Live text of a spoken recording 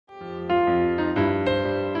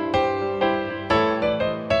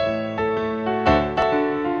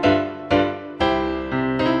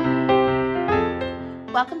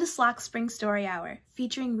to SLOC Spring Story Hour,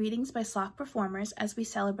 featuring readings by SLOC performers as we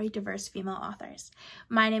celebrate diverse female authors.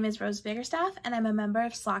 My name is Rose Biggerstaff, and I'm a member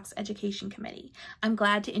of SLOC's Education Committee. I'm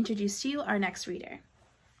glad to introduce to you our next reader.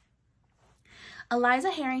 Elisa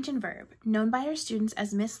Harrington-Verb, known by her students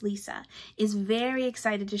as Miss Lisa, is very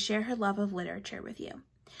excited to share her love of literature with you.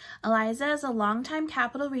 Elisa is a longtime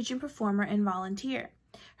Capital Region performer and volunteer.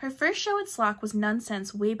 Her first show at SLOC was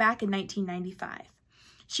Nonsense way back in 1995.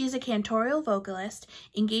 She is a cantorial vocalist,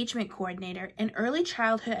 engagement coordinator, and early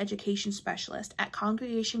childhood education specialist at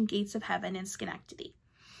Congregation Gates of Heaven in Schenectady.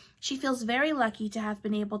 She feels very lucky to have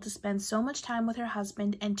been able to spend so much time with her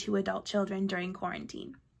husband and 2 adult children during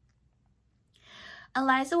quarantine.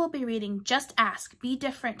 Elisa will be reading Just Ask, Be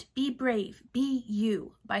Different, Be Brave, Be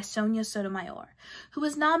You by Sonia Sotomayor, who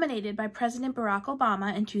was nominated by President Barack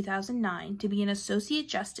Obama in 2009 to be an Associate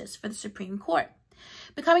Justice for the Supreme Court,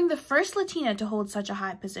 becoming the first Latina to hold such a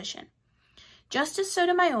high position. Justice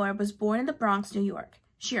Sotomayor was born in the Bronx, New York.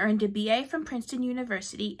 She earned a BA from Princeton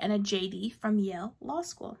University and a JD from Yale Law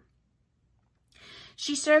School.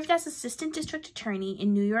 She served as Assistant District Attorney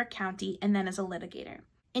in New York County and then as a litigator.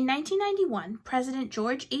 In 1991, President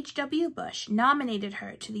George H.W. Bush nominated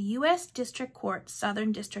her to the U.S. District Court,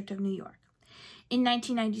 Southern District of New York. In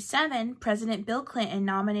 1997, President Bill Clinton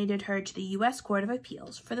nominated her to the U.S. Court of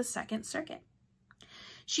Appeals for the Second Circuit.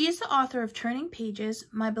 She is the author of Turning Pages,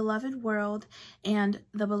 My Beloved World, and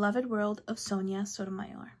The Beloved World of Sonia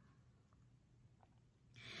Sotomayor.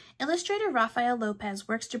 Illustrator Rafael López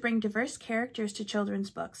works to bring diverse characters to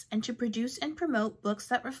children's books and to produce and promote books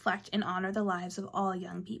that reflect and honor the lives of all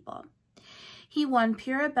young people. He won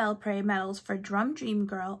Pura Belpré medals for Drum Dream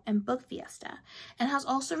Girl and Book Fiesta, and has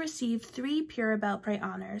also received 3 Pura Belpré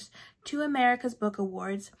honors, 2 America's Book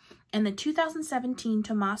Awards, and the 2017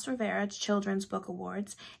 Tomas Rivera Children's Book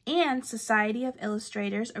Awards, and Society of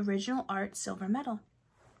Illustrators Original Art Silver Medal.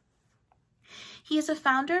 He is a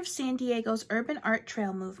founder of San Diego's Urban Art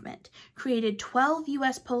Trail movement, created 12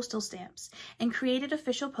 U.S. postal stamps, and created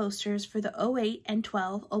official posters for the 08 and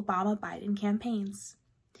 12 Obama-Biden campaigns.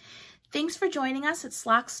 Thanks for joining us at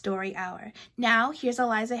SLOC Story Hour. Now, here's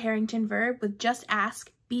Elisa Harrington-Verb with Just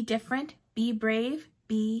Ask, Be Different, Be Brave,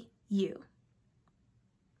 Be You.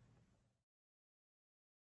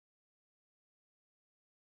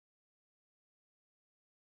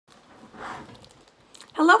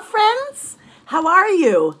 Hello, friends. How are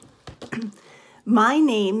you? My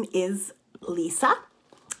name is Lisa,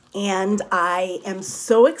 and I am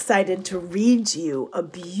so excited to read you a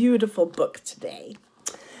beautiful book today.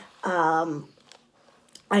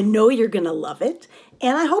 I know you're going to love it,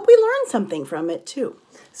 and I hope we learn something from it too.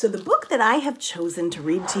 So the book that I have chosen to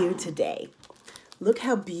read to you today, look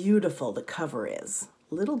how beautiful the cover is.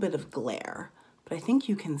 A little bit of glare, but I think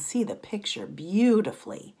you can see the picture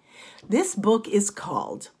beautifully. This book is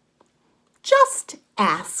called Just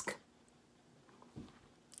Ask.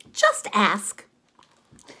 Just Ask.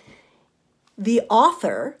 The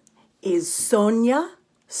author is Sonia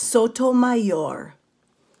Sotomayor,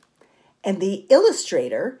 and the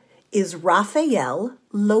illustrator is Rafael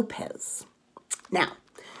López. Now,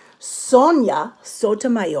 Sonia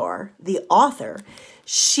Sotomayor, the author,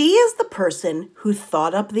 she is the person who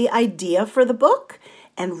thought up the idea for the book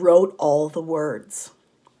and wrote all the words.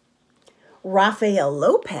 Rafael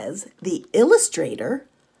López, the illustrator,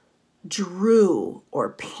 drew or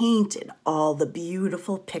painted all the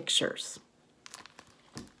beautiful pictures.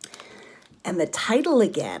 And the title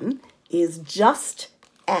again is Just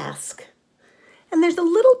Ask. And there's a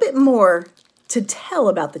little bit more to tell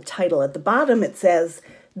about the title. At the bottom it says,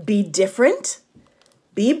 Be different,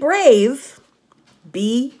 be brave,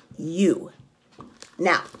 be you.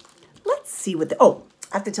 Now, let's see what I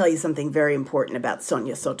have to tell you something very important about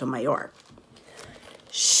Sonia Sotomayor.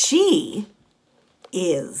 She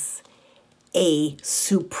is a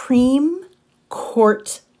Supreme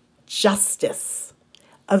Court Justice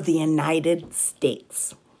of the United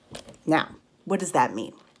States. Now, what does that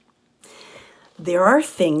mean? There are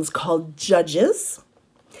things called judges,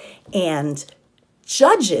 and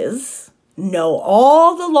judges know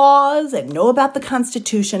all the laws and know about the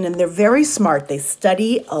Constitution, and they're very smart. They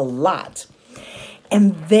study a lot.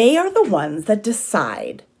 And they are the ones that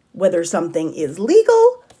decide whether something is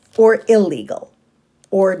legal or illegal,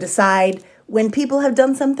 or decide when people have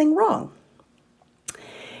done something wrong.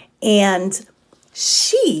 And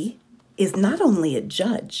she is not only a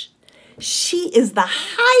judge, she is the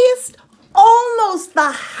highest, almost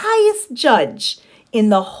the highest judge in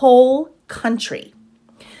the whole country.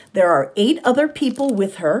 There are 8 other people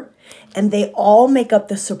with her, and they all make up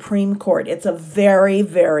the Supreme Court. It's a very,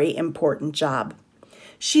 very important job.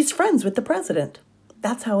 She's friends with the president.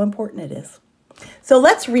 That's how important it is. So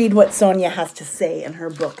let's read what Sonia has to say in her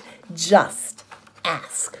book, Just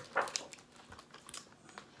Ask.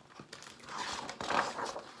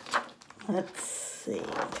 Let's see.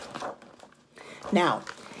 Now,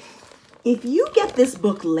 if you get this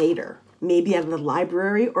book later, maybe at the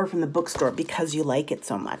library or from the bookstore because you like it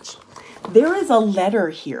so much, there is a letter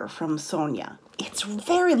here from Sonia. It's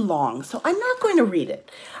very long, so I'm not going to read it.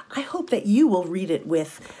 I hope that you will read it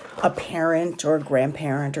with a parent or a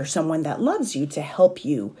grandparent or someone that loves you to help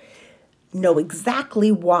you know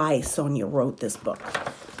exactly why Sonia wrote this book.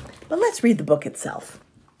 But let's read the book itself.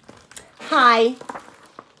 Hi,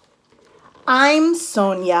 I'm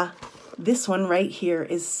Sonia. This one right here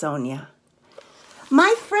is Sonia.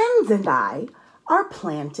 My friends and I are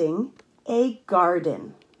planting a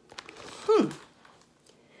garden.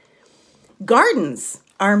 Gardens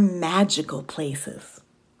are magical places.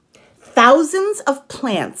 Thousands of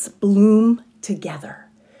plants bloom together,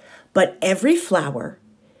 but every flower,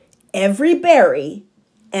 every berry,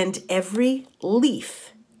 and every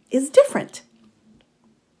leaf is different.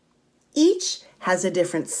 Each has a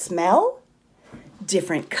different smell,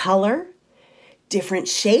 different color, different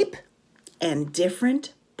shape, and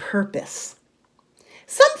different purpose.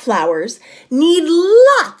 Some flowers need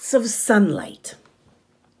lots of sunlight.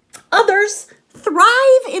 Others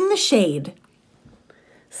thrive in the shade.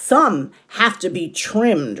 Some have to be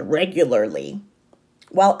trimmed regularly,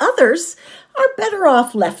 while others are better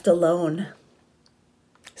off left alone.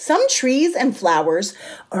 Some trees and flowers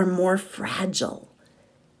are more fragile,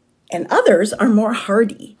 and others are more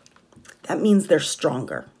hardy. That means they're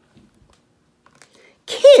stronger.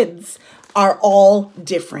 Kids are all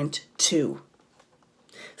different too.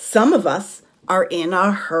 Some of us are in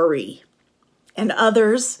a hurry, and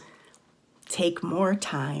others take more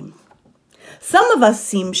time. Some of us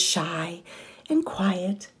seem shy and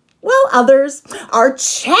quiet, while others are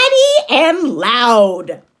chatty and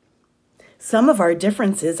loud. Some of our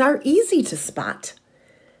differences are easy to spot.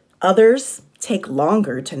 Others take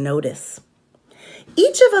longer to notice.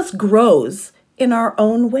 Each of us grows in our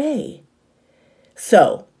own way.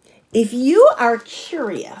 So, if you are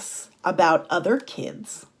curious about other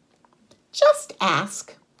kids, just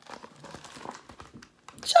ask.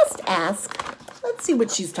 Just ask. Let's see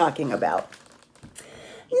what she's talking about.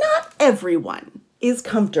 Not everyone is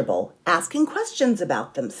comfortable asking questions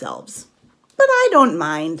about themselves, but I don't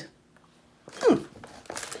mind.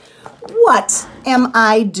 What am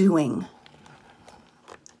I doing?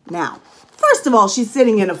 Now, first of all, she's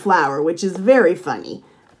sitting in a flower, which is very funny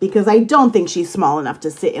because I don't think she's small enough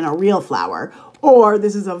to sit in a real flower, or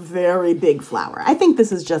this is a very big flower. I think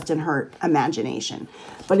this is just in her imagination.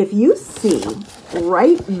 But if you see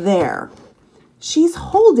right there, she's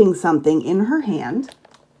holding something in her hand.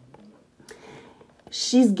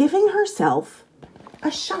 She's giving herself a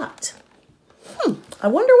shot. I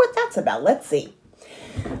wonder what that's about. Let's see.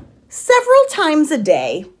 Several times a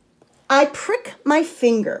day, I prick my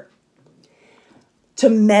finger to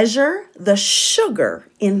measure the sugar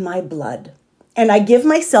in my blood. And I give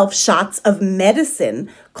myself shots of medicine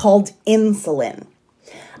called insulin.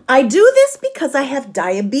 I do this because I have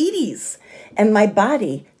diabetes and my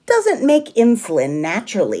body doesn't make insulin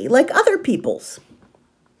naturally like other people's.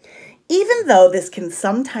 Even though this can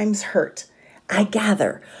sometimes hurt, I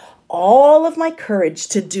gather all of my courage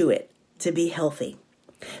to do it to be healthy.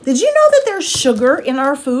 Did you know that there's sugar in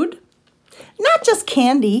our food? Not just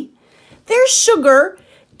candy. There's sugar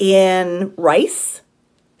in rice,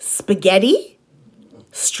 spaghetti,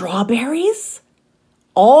 strawberries.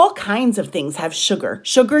 All kinds of things have sugar.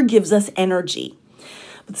 Sugar gives us energy.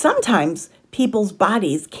 But sometimes people's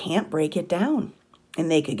bodies can't break it down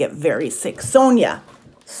and they could get very sick. Sonia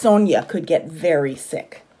could get very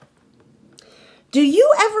sick. Do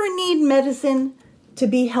you ever need medicine to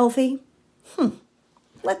be healthy?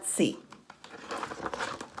 Let's see.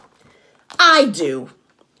 I do.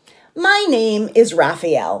 My name is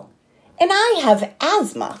Rafael, and I have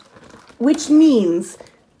asthma, which means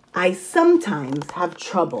I sometimes have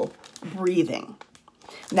trouble breathing.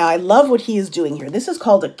 Now, I love what he is doing here. This is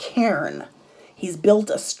called a cairn. He's built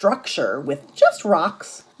a structure with just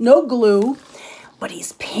rocks, no glue, but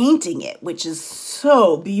he's painting it, which is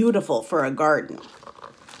so beautiful for a garden.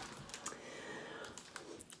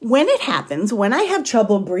 When it happens, when I have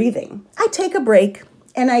trouble breathing, I take a break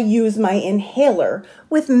and I use my inhaler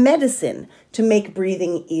with medicine to make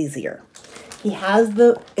breathing easier. He has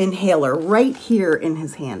the inhaler right here in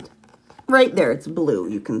his hand. Right there, it's blue,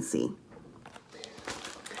 you can see.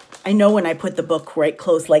 I know when I put the book right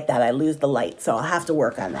close like that, I lose the light, so I'll have to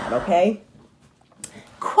work on that, okay?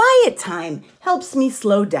 Quiet time helps me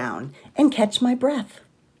slow down and catch my breath.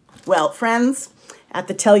 Well, friends, I have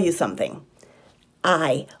to tell you something.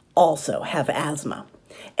 I also have asthma.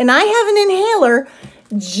 And I have an inhaler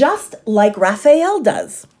just like Rafael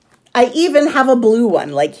does. I even have a blue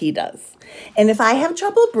one like he does. And if I have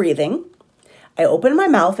trouble breathing, I open my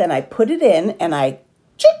mouth and I put it in and I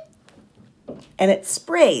chip, and it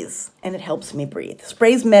sprays and it helps me breathe.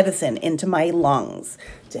 Sprays medicine into my lungs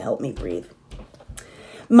to help me breathe.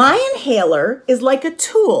 My inhaler is like a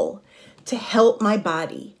tool to help my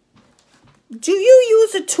body. Do you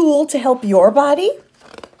use a tool to help your body?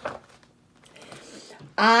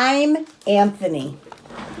 I'm Anthony,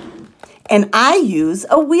 and I use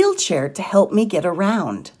a wheelchair to help me get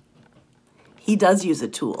around. He does use a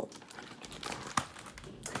tool.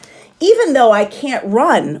 Even though I can't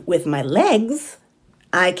run with my legs,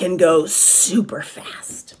 I can go super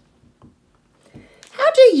fast.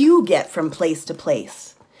 How do you get from place to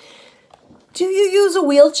place? Do you use a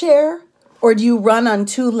wheelchair? Or do you run on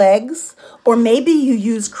 2 legs? Or maybe you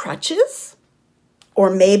use crutches? Or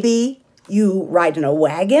maybe you ride in a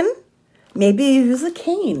wagon? Maybe you use a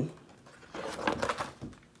cane.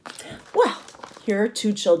 Well, here are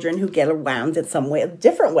 2 children who get around in some way, a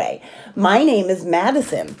different way. My name is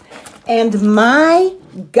Madison, and my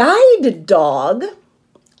guide dog,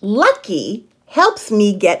 Lucky, helps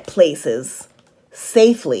me get places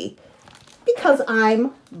safely because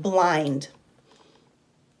I'm blind.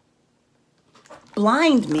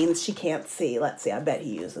 Blind means she can't see. Let's see, I bet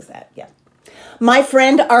he uses that, yeah. My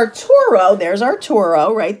friend Arturo, there's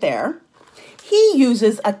Arturo right there. He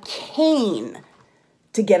uses a cane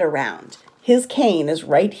to get around. His cane is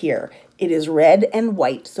right here. It is red and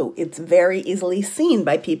white, so it's very easily seen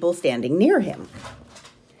by people standing near him.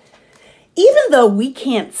 Even though we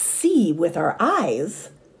can't see with our eyes,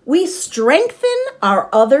 we strengthen our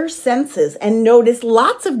other senses and notice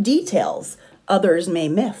lots of details others may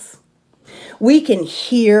miss. We can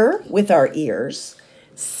hear with our ears,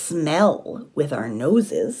 smell with our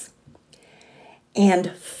noses,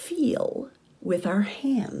 and feel with our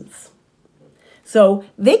hands. So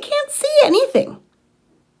they can't see anything.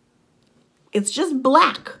 It's just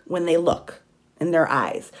black when they look in their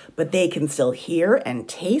eyes, but they can still hear and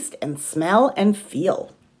taste and smell and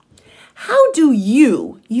feel. How do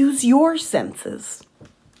you use your senses?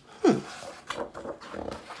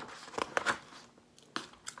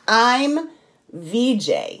 I'm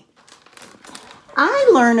VJ.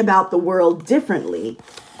 I learn about the world differently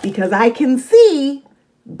because I can see,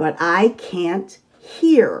 but I can't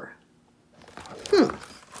hear.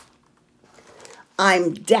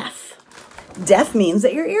 I'm deaf. Deaf means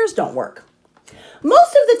that your ears don't work.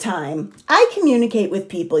 Most of the time, I communicate with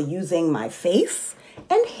people using my face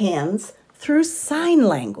and hands through sign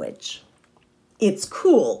language. It's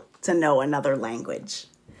cool to know another language.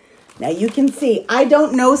 Now you can see, I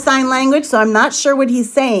don't know sign language, so I'm not sure what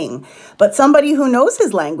he's saying, but somebody who knows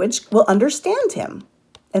his language will understand him,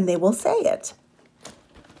 and they will say it.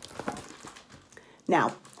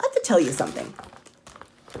 Now, I have to tell you something.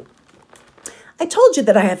 I told you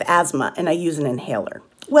that I have asthma and I use an inhaler.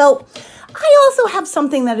 Well, I also have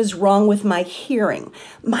something that is wrong with my hearing.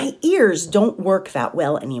 My ears don't work that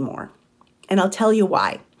well anymore, and I'll tell you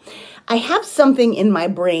why. I have something in my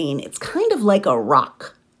brain, it's kind of like a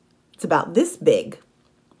rock. It's about this big.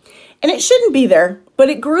 And it shouldn't be there, but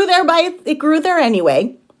it grew there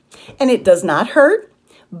anyway. And it does not hurt,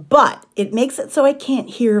 but it makes it so I can't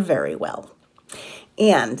hear very well.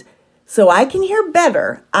 And so I can hear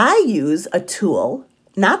better, I use a tool,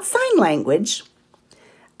 not sign language.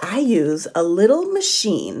 I use a little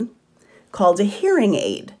machine called a hearing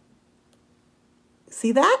aid.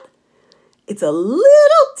 See that? It's a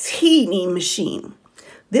little teeny machine.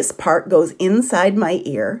 This part goes inside my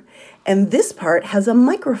ear, and this part has a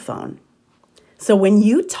microphone. So when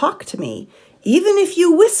you talk to me, even if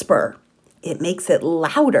you whisper, it makes it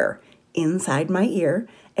louder inside my ear,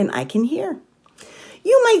 and I can hear.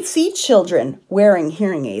 You might see children wearing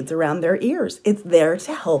hearing aids around their ears. It's there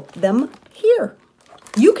to help them hear.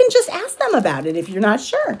 You can just ask them about it if you're not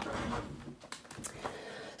sure.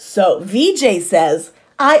 So VJ says,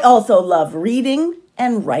 I also love reading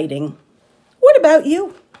and writing. What about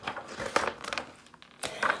you?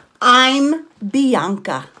 I'm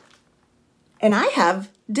Bianca, and I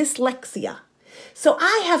have dyslexia. So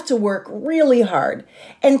I have to work really hard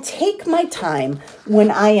and take my time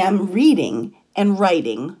when I am reading and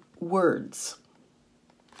writing words.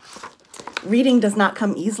 Reading does not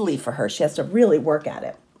come easily for her. She has to really work at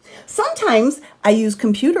it. Sometimes I use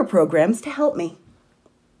computer programs to help me.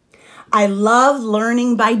 I love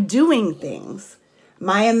learning by doing things.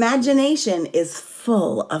 My imagination is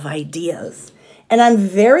full of ideas, and I'm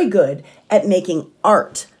very good at making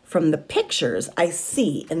art from the pictures I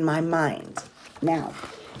see in my mind. Now,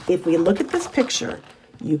 if we look at this picture,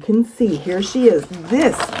 you can see, here she is.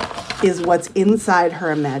 This is what's inside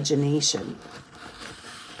her imagination.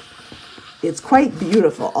 It's quite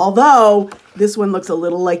beautiful, although this one looks a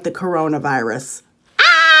little like the coronavirus.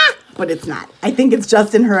 But it's not. I think it's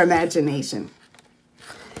just in her imagination.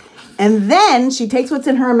 And then she takes what's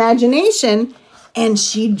in her imagination and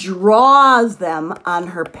she draws them on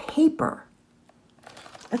her paper.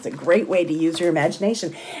 That's a great way to use your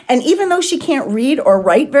imagination. And even though she can't read or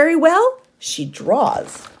write very well, she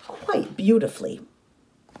draws quite beautifully.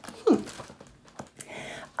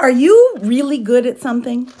 Are you really good at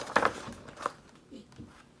something?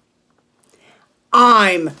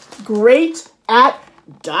 I'm great at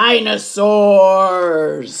dinosaurs.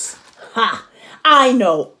 Ha! I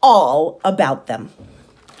know all about them.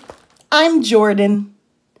 I'm Jordan,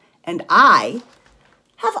 and I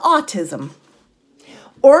have autism.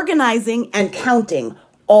 Organizing and counting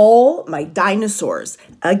all my dinosaurs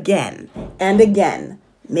again and again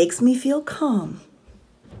makes me feel calm.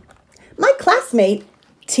 My classmate,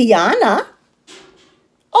 Tiana,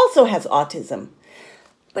 also has autism,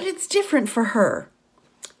 but it's different for her.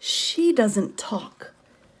 She doesn't talk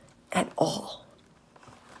at all.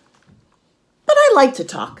 But I like to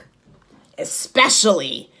talk.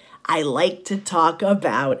 Especially, I like to talk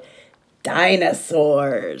about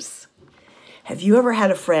dinosaurs. Have you ever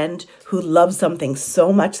had a friend who loves something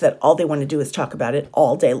so much that all they want to do is talk about it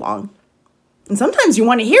all day long? And sometimes you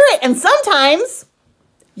want to hear it, and sometimes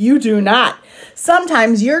you do not.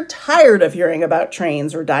 Sometimes you're tired of hearing about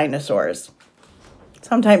trains or dinosaurs.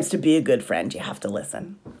 Sometimes to be a good friend, you have to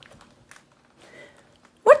listen.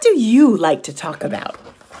 What do you like to talk about?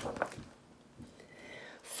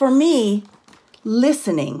 For me,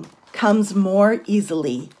 listening comes more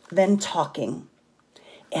easily than talking.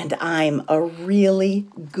 And I'm a really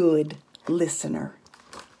good listener.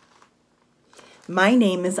 My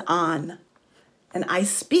name is An, and I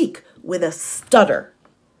speak with a stutter.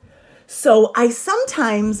 So I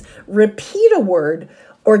sometimes repeat a word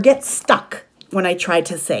or get stuck when I try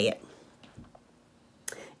to say it.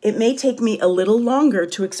 It may take me a little longer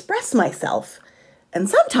to express myself, and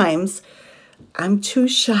sometimes I'm too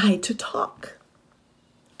shy to talk.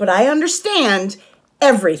 But I understand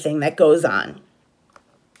everything that goes on.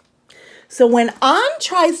 So when An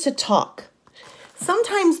tries to talk,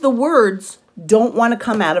 sometimes the words don't want to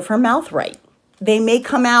come out of her mouth right. They may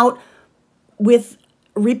come out with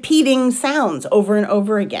repeating sounds over and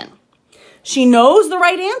over again. She knows the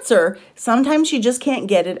right answer. Sometimes she just can't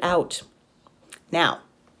get it out. Now,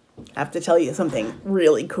 I have to tell you something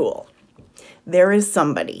really cool. There is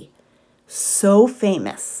somebody so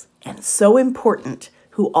famous and so important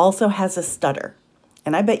who also has a stutter.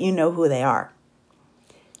 And I bet you know who they are.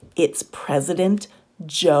 It's President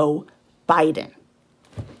Joe Biden.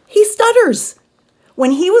 He stutters.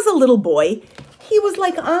 When he was a little boy, he was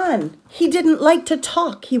like An. He didn't like to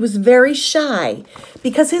talk. He was very shy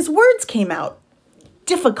because his words came out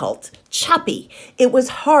difficult, choppy. It was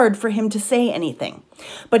hard for him to say anything.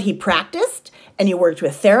 But he practiced and he worked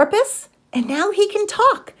with therapists and now he can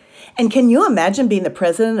talk. And can you imagine being the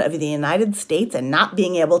president of the United States and not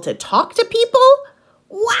being able to talk to people?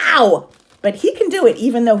 Wow! But he can do it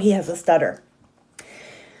even though he has a stutter.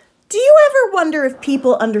 Do you ever wonder if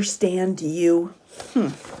people understand you?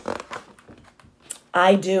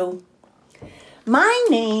 I do. My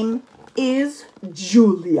name is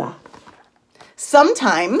Julia.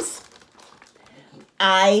 Sometimes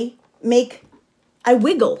I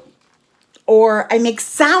wiggle or I make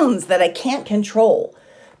sounds that I can't control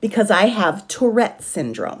because I have Tourette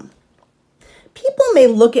syndrome. People may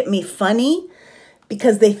look at me funny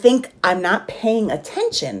because they think I'm not paying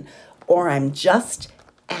attention or I'm just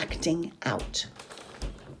acting out.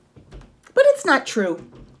 But it's not true.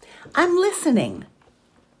 I'm listening.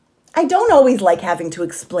 I don't always like having to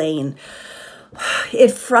explain.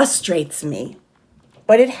 It frustrates me.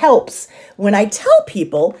 But it helps when I tell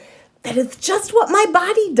people that it's just what my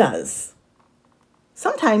body does.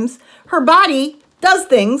 Sometimes her body does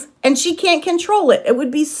things and she can't control it. It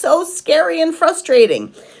would be so scary and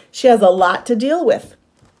frustrating. She has a lot to deal with.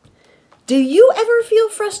 Do you ever feel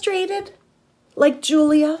frustrated like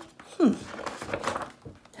Julia?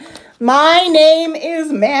 My name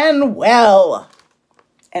is Manuel,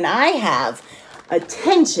 and I have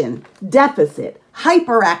attention deficit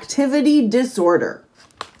hyperactivity disorder.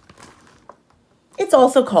 It's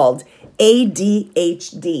also called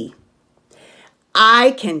ADHD.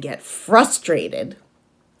 I can get frustrated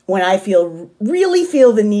when I really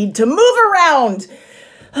feel the need to move around,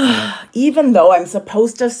 even though I'm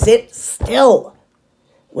supposed to sit still.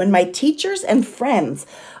 When my teachers and friends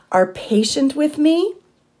are patient with me,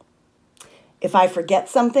 If I forget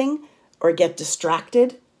something or get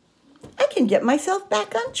distracted, I can get myself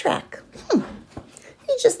back on track.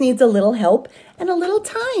 He just needs a little help and a little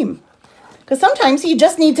time. Because sometimes you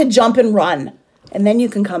just need to jump and run, and then you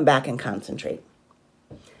can come back and concentrate.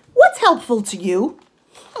 What's helpful to you?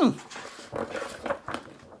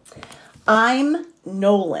 I'm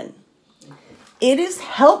Nolan. It is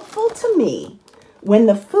helpful to me when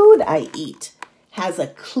the food I eat has a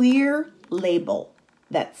clear label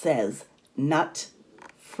that says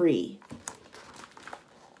nut-free.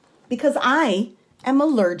 Because I am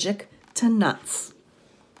allergic to nuts.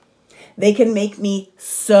 They can make me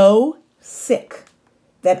so sick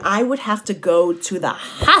that I would have to go to the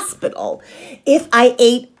hospital if I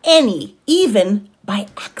ate any, even by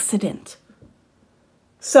accident.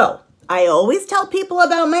 So I always tell people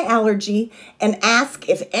about my allergy and ask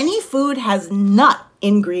if any food has nut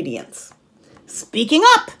ingredients. Speaking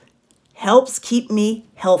up helps keep me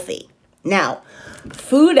healthy. Now,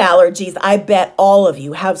 food allergies, I bet all of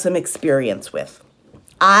you have some experience with.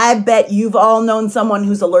 I bet you've all known someone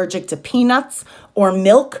who's allergic to peanuts or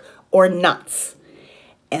milk or nuts.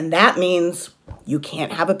 And that means you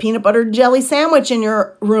can't have a peanut butter jelly sandwich in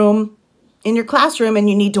your classroom, and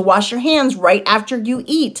you need to wash your hands right after you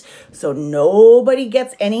eat so nobody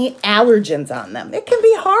gets any allergens on them. It can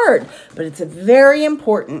be hard, but it's very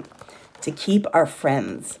important to keep our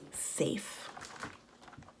friends safe.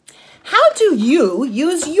 How do you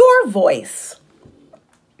use your voice?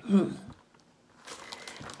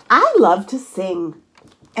 I love to sing,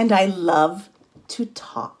 and I love to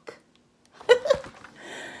talk.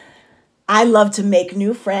 I love to make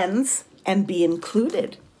new friends and be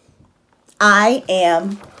included. I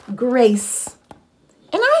am Grace,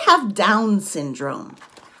 and I have Down syndrome.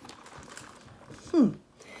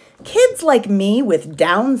 Kids like me with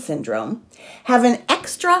Down syndrome have an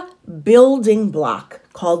extra building block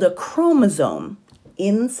called a chromosome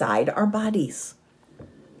inside our bodies.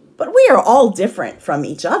 But we are all different from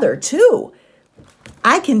each other, too.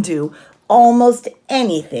 I can do almost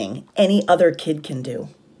anything any other kid can do.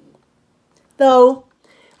 Though,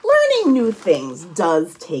 learning new things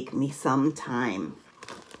does take me some time.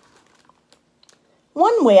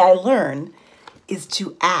 One way I learn is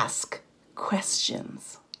to ask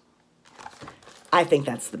questions. I think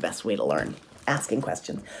that's the best way to learn, asking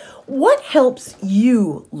questions. What helps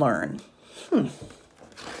you learn?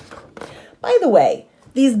 By the way,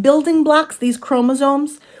 these building blocks, these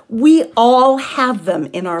chromosomes, we all have them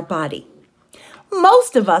in our body.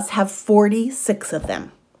 Most of us have 46 of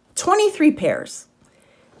them, 23 pairs.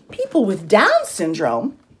 People with Down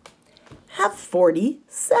syndrome have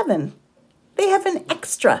 47. They have an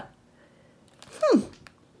extra.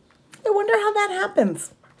 I wonder how that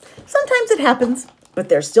happens. Sometimes it happens, but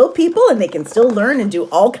they're still people and they can still learn and do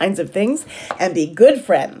all kinds of things and be good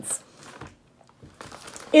friends.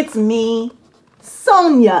 It's me,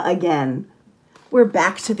 Sonia, again. We're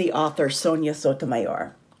back to the author, Sonia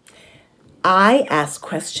Sotomayor. I ask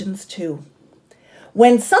questions too.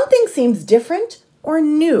 When something seems different or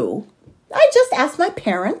new, I just ask my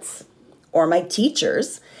parents or my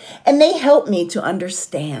teachers, and they help me to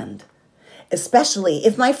understand, especially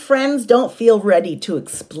if my friends don't feel ready to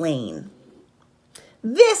explain.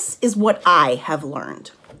 This is what I have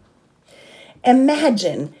learned.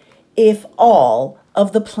 Imagine if all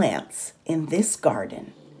of the plants in this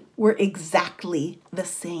garden were exactly the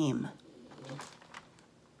same.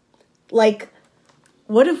 Like,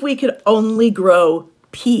 what if we could only grow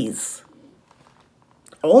peas?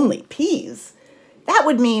 Only peas? That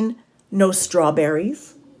would mean no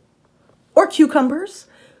strawberries, or cucumbers,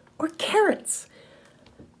 or carrots.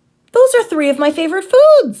 Those are 3 of my favorite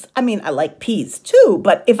foods. I mean, I like peas too,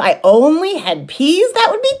 but if I only had peas, that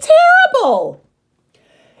would be terrible.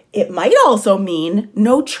 It might also mean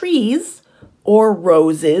no trees, or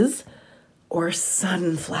roses, or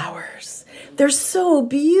sunflowers. They're so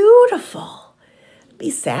beautiful. It'd be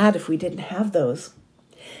sad if we didn't have those.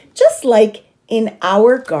 Just like in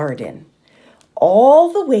our garden,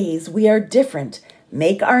 all the ways we are different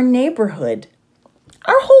make our neighborhood,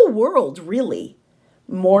 our whole world really,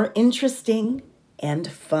 more interesting and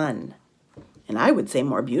fun. And I would say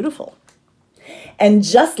more beautiful. And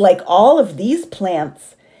just like all of these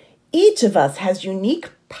plants, each of us has unique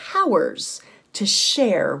powers to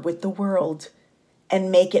share with the world and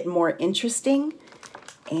make it more interesting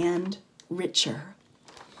and richer.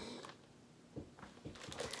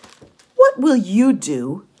 What will you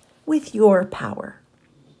do with your power?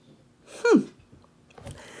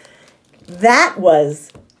 That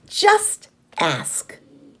was Just Ask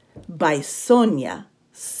by Sonia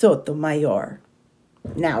Sotomayor.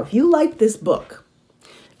 Now, if you like this book,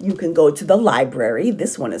 you can go to the library.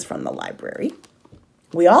 This one is from the library.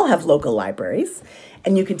 We all have local libraries,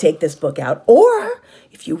 and you can take this book out. Or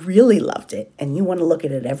if you really loved it and you want to look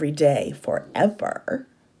at it every day forever,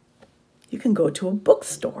 you can go to a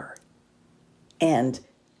bookstore and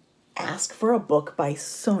ask for a book by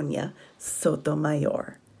Sonia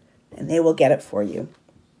Sotomayor, and they will get it for you.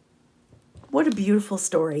 What a beautiful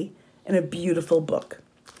story and a beautiful book.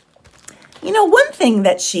 You know, one thing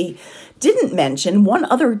that she didn't mention, one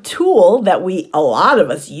other tool that a lot of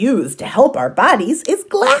us use to help our bodies is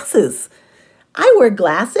glasses. I wear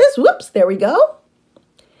glasses. Whoops, there we go.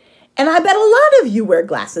 And I bet a lot of you wear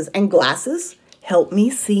glasses, and glasses help me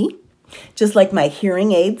see, just like my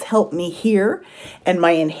hearing aids help me hear, and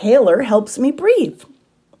my inhaler helps me breathe.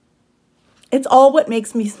 It's all what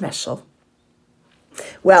makes me special.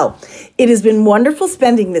 Well, it has been wonderful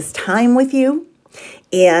spending this time with you,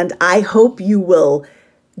 and I hope you will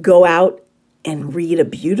go out and read a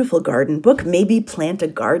beautiful garden book. Maybe plant a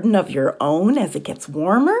garden of your own as it gets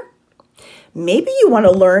warmer. Maybe you want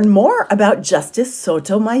to learn more about Justice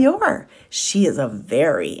Sotomayor. She is a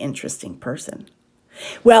very interesting person.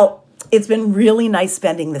 Well, it's been really nice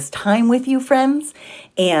spending this time with you, friends,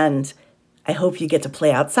 and I hope you get to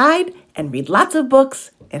play outside and read lots of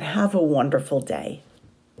books and have a wonderful day.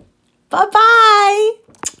 Bye-bye.